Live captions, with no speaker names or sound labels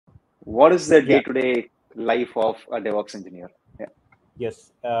what is the Yeah. day-to-day life of a DevOps engineer? Yeah.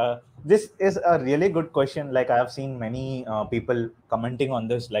 Yes, this is a really good question. Like I have seen many people commenting on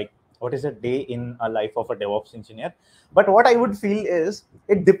this, like what is a day in a life of a DevOps engineer? But what I would feel is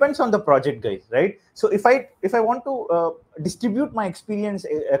it depends on the project, guys, right? So if I want to distribute my experience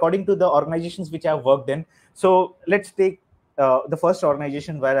according to the organizations which I have worked in, so let's take the first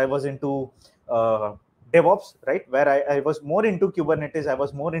organization where I was into DevOps, right? Where I was more into Kubernetes, I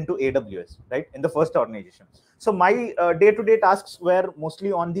was more into AWS, right? In the first organization. So my day-to-day tasks were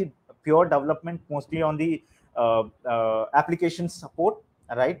mostly on the pure development, mostly on the application support,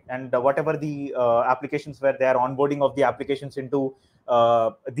 right? And whatever the applications were there, onboarding of the applications into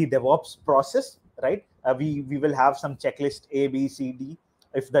the DevOps process, right? We will have some checklist A, B, C, D.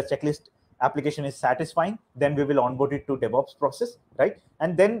 If the checklist application is satisfying, then we will onboard it to DevOps process, right?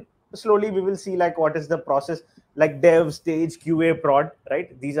 And then slowly we will see like what is the process, like dev, stage, QA, prod,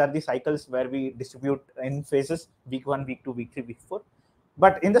 right? These are the cycles where we distribute in phases: week 1, week 2, week 3, week 4.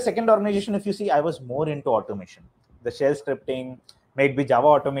 But in the second organization, if you see, I was more into automation, the shell scripting, maybe Java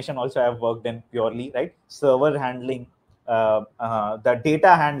automation also I've worked in purely, right? Server handling, the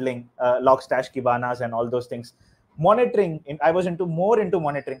data handling, Logstash, Kibanas, and all those things. Monitoring, I was into more into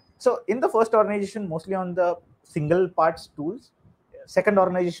monitoring. So in the first organization, mostly on the single parts tools. Second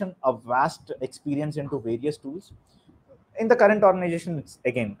organization, a vast experience into various tools. In the current organization, it's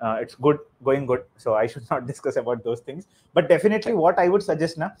again it's good, going good, so I should not discuss about those things. But definitely what I would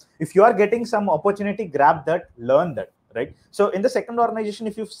suggest now, if you are getting some opportunity, grab that, learn that, right? So in the second organization,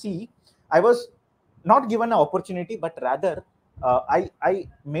 if you see, I was not given an opportunity, but rather I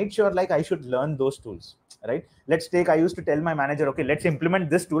made sure like I should learn those tools, right? Let's take, I used to tell my manager, okay, let's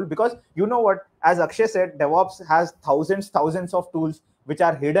implement this tool, because you know what, as Akshay said, DevOps has thousands of tools which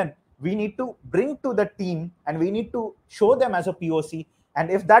are hidden. We need to bring to the team and we need to show them as a POC.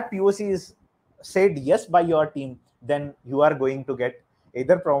 And if that POC is said yes by your team, then you are going to get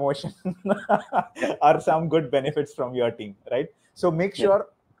either promotion or some good benefits from your team, right? So make sure,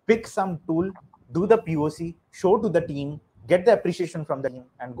 pick some tool, do the POC, show to the team, get the appreciation from the team,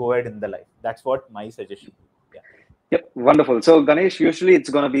 and go ahead in the life. That's what my suggestion. Yeah. Yep, wonderful. So Ganesh, usually it's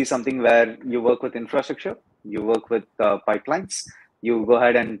going to be something where you work with infrastructure, you work with pipelines, you go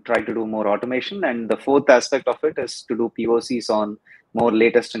ahead and try to do more automation. And the fourth aspect of it is to do POCs on more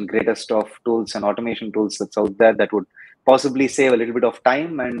latest and greatest of tools and automation tools that's out there that would possibly save a little bit of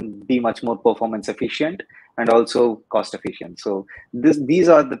time and be much more performance efficient and also cost efficient. So these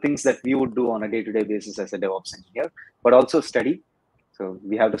are the things that we would do on a day-to-day basis as a DevOps engineer, but also study. So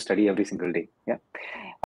we have to study every single day. Yeah.